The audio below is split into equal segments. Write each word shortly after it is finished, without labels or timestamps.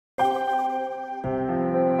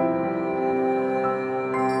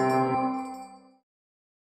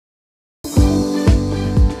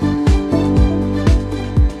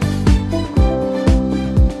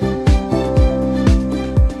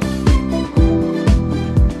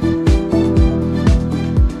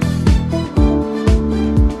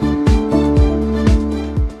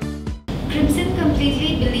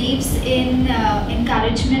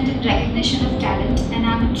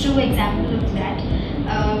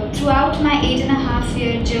throughout my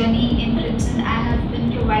 8.5-year journey in Crimson, I have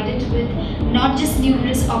been provided with not just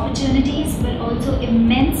numerous opportunities but also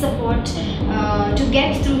immense support to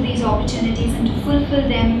get through these opportunities and to fulfill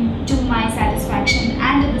them to my satisfaction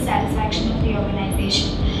and to the satisfaction of the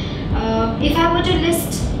organization. If I were to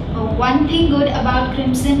list one thing good about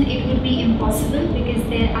Crimson, it would be impossible, because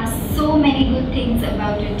there are so many good things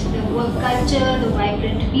about it. The work culture, the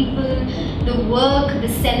vibrant people, the work, the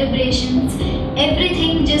celebrations,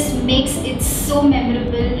 everything just makes it so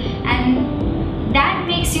memorable, and that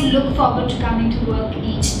makes you look forward to coming to work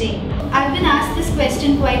each day. I've been asked this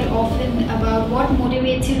question quite often about what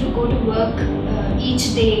motivates you to go to work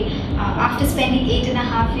each day after spending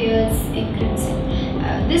 8.5 years in Crimson.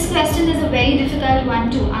 This question is a very difficult one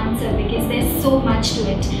to answer because there's so much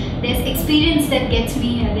to it. There's experience that gets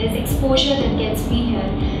me here, there's exposure that gets me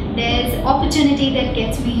here, there's opportunity that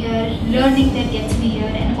gets me here, learning that gets me here,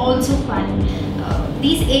 and also fun.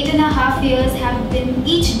 These 8.5 years have been,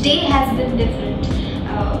 each day has been different.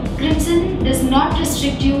 Crimson does not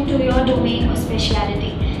restrict you to your domain or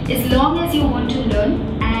speciality. As long as you want to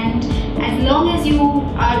learn and as long as you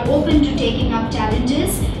are open to taking up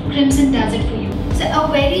challenges, Crimson does it for you. So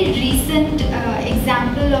a very recent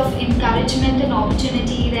example of encouragement and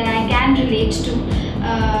opportunity that I can relate to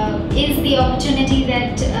is the opportunity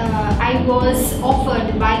that I was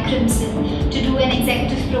offered by Crimson to do an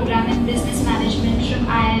executive program in business management from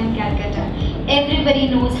IIM Calcutta. Everybody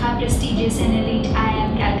knows how prestigious and elite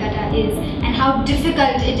IIM Calcutta is and how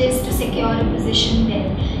difficult it is to secure a position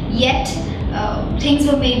there. Yet things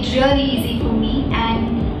were made really easy for me,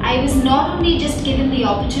 and I was not only just given the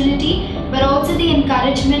opportunity but also the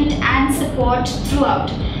encouragement and support throughout.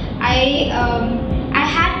 I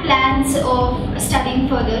had plans of studying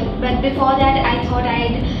further, but before that I thought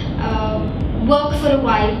I'd work for a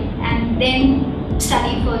while and then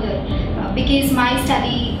study further, because my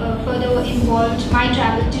study further involved my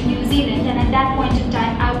travel to New Zealand, and at that point in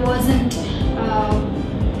time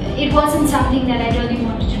it wasn't something that I really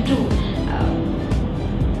wanted to do.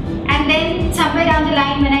 And then somewhere down the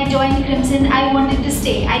line when I joined Crimson, I wanted to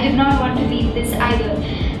stay. I did not want to leave this either.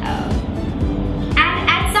 And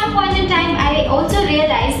at some point in time, I also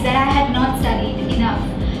realized that I had not studied enough.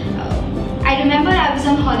 I remember I was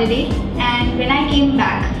on holiday, and when I came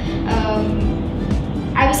back,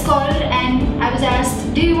 I was called and I was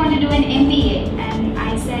asked, do you want to do an MBA? And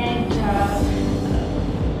I said,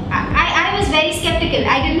 I was very skeptical.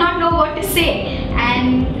 I did not know what to say.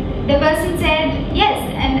 And the person said, yes,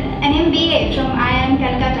 an MBA from IIM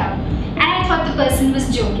Calcutta. And I thought the person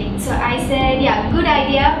was joking. So I said, yeah, good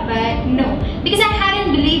idea, but no. Because I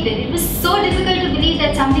hadn't believed it. It was so difficult to believe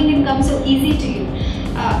that something can come so easy to you.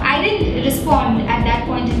 I didn't respond at that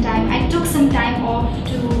point in time. I took some time off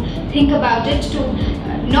to think about it,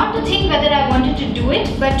 not to think whether I wanted to do it,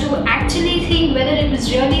 but to actually think whether it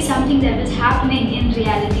was really something that was happening in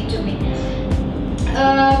reality to me.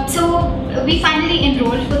 So we finally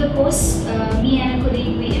enrolled for the course. Me and a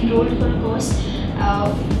colleague, we enrolled for a course.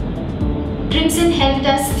 Crimson helped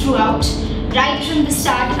us throughout, right from the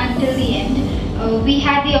start until the end. We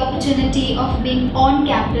had the opportunity of being on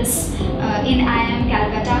campus in IIM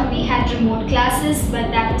Calcutta. We had remote classes, but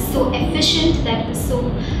that was so efficient, that was so,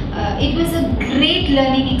 it was a great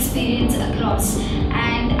learning experience across.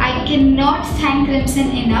 And I cannot thank Crimson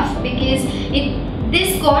enough, because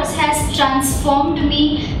this course has transformed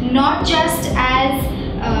me not just as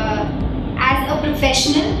a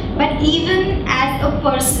professional but even as a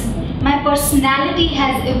person. My personality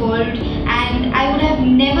has evolved, and I would have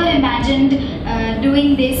never imagined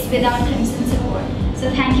doing this without Crimson's support. So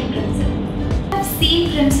thank you, Crimson. I've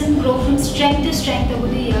seen Crimson grow from strength to strength over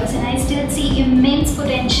the years, and I still see immense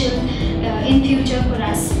potential in future for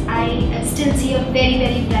us. I still see a very,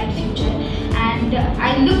 very bright future. And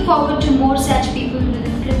I look forward to more such people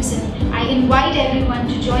within Crimson. I invite everyone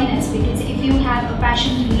to join us, because if you have a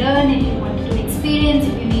passion to learn, if you want to experience,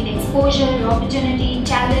 if you need exposure, opportunity,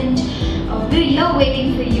 challenge, we're here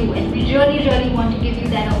waiting for you, and we really, really want to give you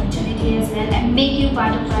that opportunity as well and make you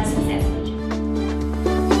part of our success.